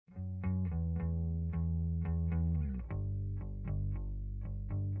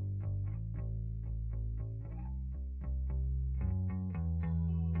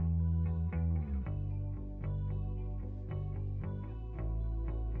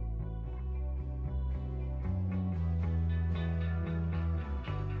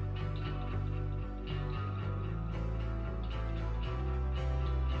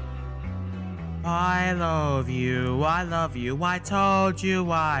I love you, I told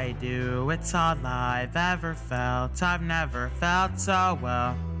you I do. It's all I've ever felt, I've never felt so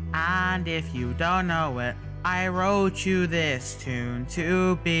well. And if you don't know it, I wrote you this tune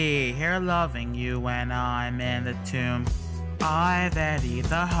to be here loving you when I'm in the tomb. I've eddied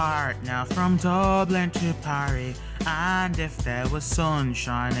the heart now from Dublin to Paris, and if there was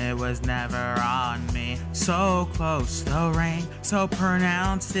sunshine it was never on me. So close the rain, so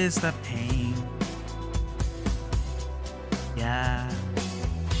pronounced is the pain. Yeah.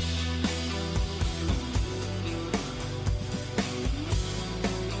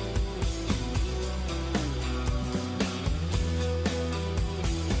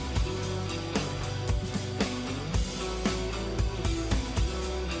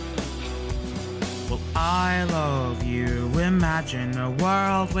 Well, I love you, imagine a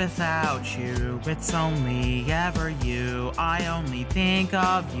world without you. It's only ever you, I only think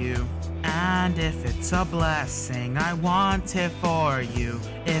of you. And if it's a blessing, I want it for you.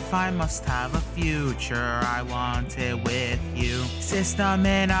 If I must have a future, I want it with you. System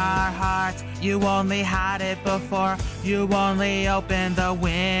in our hearts, you only had it before. You only opened the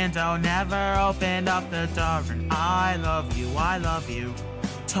window, never opened up the door. And I love you,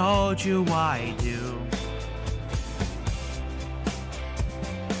 told you I do.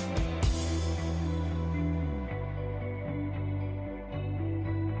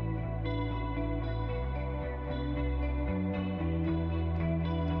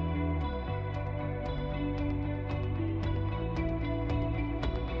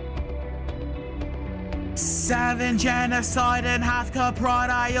 Seven genocide and half cup pride,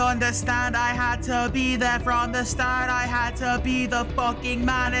 I understand. I had to be there from the start. I had to be the fucking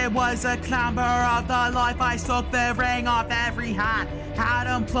man. It was a clamber of the life. I took the ring off every hat.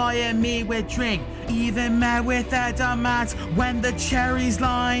 Had employing me with drink, even met with their demands. When the cherries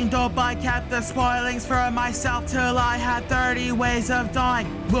lined up, I kept the spoilings for myself till I had 30 ways of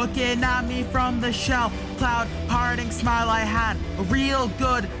dying. Looking at me from the shelf, cloud parting smile I had. A real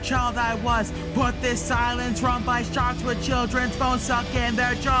good child I was, but this silence run by sharks with children's bones stuck in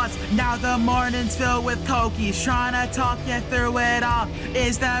their jaws. Now the morning's filled with cokies, trying to talk you through it all.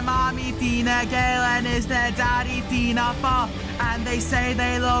 Is their mommy Fina Gale and is their daddy Fina Fall? And they say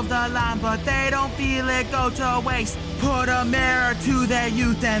they love the land, but they don't feel it go to waste. Put a mirror to their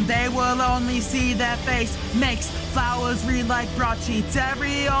youth and they will only see their face. Makes flowers read like broadsheets,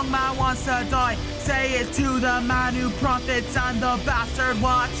 every young man wants to die. Say it to the man who profits and the bastard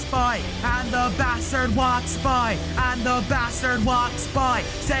walks by. And the bastard walks by. And the bastard walks by.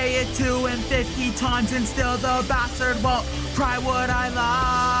 Say it to him 50 times and still the bastard won't cry. Would I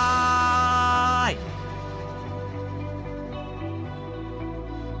lie?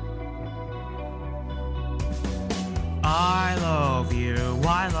 I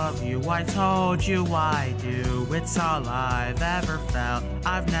love you, I told you I do. It's all I've ever felt,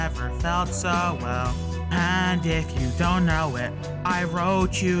 I've never felt so well. And if you don't know it, I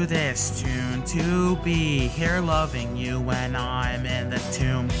wrote you this tune to be here loving you when I'm in the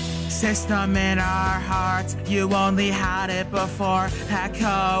tomb. System in our hearts, you only had it before.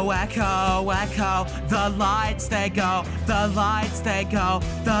 Echo, echo, echo, the lights they go, the lights they go,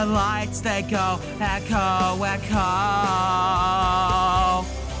 the lights they go. Echo, echo.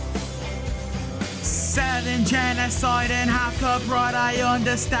 Seven genocide and half cup pride, I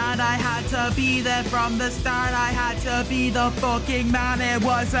understand. I had to be there from the start. I had to be the fucking man. It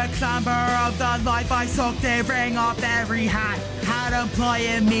was a clamber of the life. I sucked a ring off every hat. Had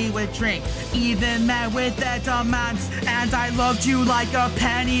employing me with drink, even met with their demands. And I loved you like a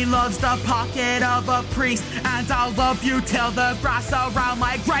penny loves the pocket of a priest. And I'll love you till the grass around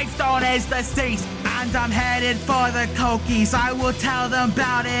my gravestone is deceased. And I'm headed for the cokies, I will tell them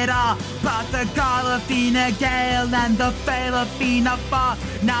about it all. About the Gala Fina Gale and the Fela Fina Fall.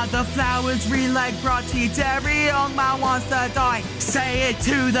 Now the flowers read like broadsheets, every young man wants to die. Say it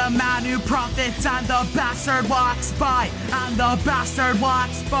to the man who profits and the bastard walks by. And the bastard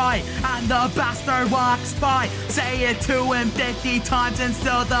walks by. And the bastard walks by. Say it to him 50 times and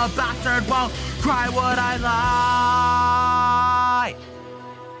still the bastard won't cry. Would I lie?